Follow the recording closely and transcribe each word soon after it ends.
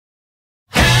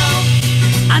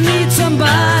need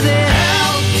somebody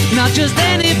help, not just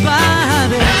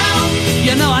anybody help.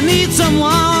 You know I need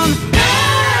someone help.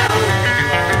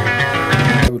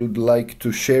 I would like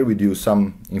to share with you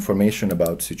some information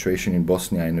about the situation in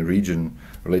Bosnia and the region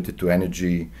related to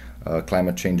energy,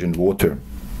 climate change and water.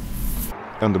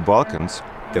 On the Balkans,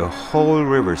 the whole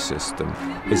river system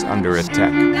is under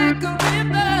attack. Like a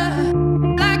river,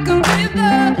 like a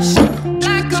river,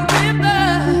 like a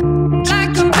river,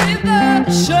 like a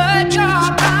river. Shut your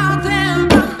mouth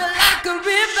and run me like a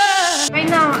river. Right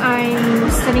now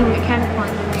I'm studying mechanical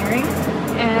engineering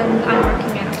and I'm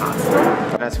working at a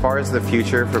hospital. As far as the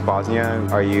future for Bosnia,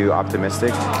 are you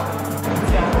optimistic?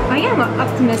 I am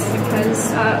optimistic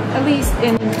because at least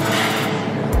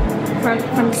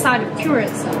from the side of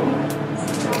tourism,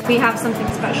 we have something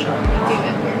special we do,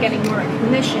 and we're getting more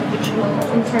recognition, which will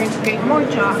in turn create more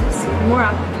jobs, more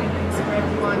opportunities for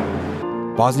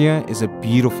everyone. Bosnia is a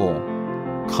beautiful,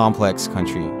 complex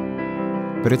country,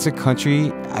 but it's a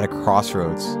country at a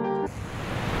crossroads.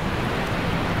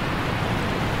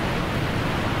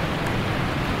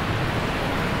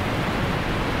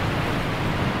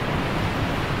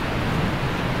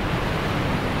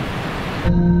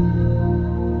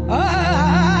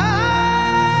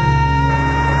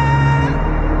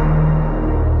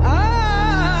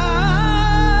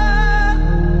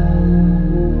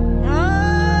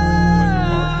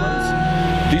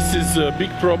 This is a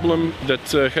big problem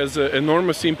that has an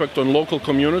enormous impact on local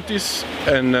communities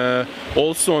and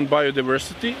also on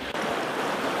biodiversity.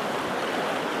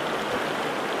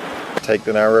 Take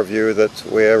the narrow view that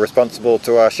we're responsible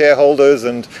to our shareholders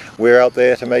and we're out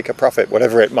there to make a profit,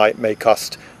 whatever it may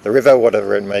cost the river,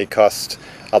 whatever it may cost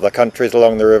other countries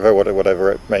along the river,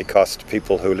 whatever it may cost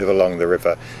people who live along the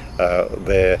river.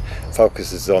 Their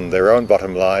focus is on their own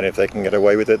bottom line. If they can get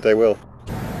away with it, they will.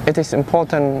 It is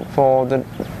important for the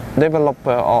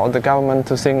developer or the government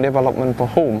to think development for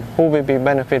whom? Who will be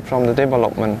benefit from the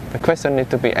development? The question needs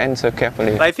to be answered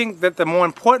carefully. I think that the more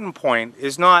important point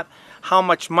is not how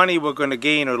much money we're going to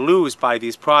gain or lose by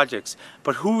these projects,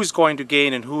 but who is going to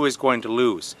gain and who is going to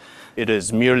lose. It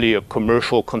is merely a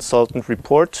commercial consultant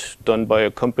report done by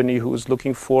a company who is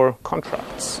looking for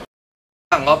contracts.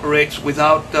 Operates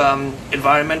without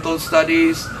environmental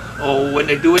studies, or when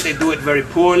they do it very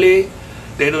poorly.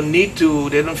 They don't need to,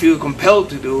 they don't feel compelled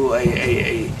to do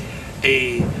a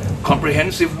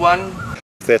comprehensive one.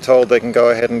 If they're told they can go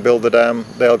ahead and build the dam,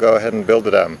 they'll go ahead and build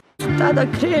the dam. Tada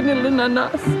krenuli na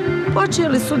nas,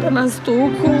 počeli su da nas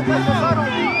tuku.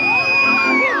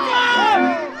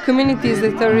 Communities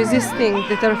that are resisting,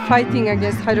 that are fighting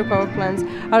against hydropower plants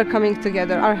are coming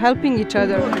together, are helping each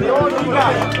other.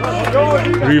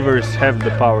 Rivers have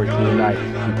the power to unite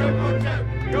people.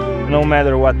 No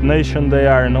matter what nation they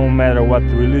are, no matter what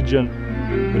religion,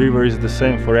 river is the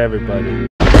same for everybody.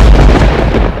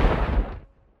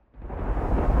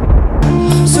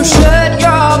 So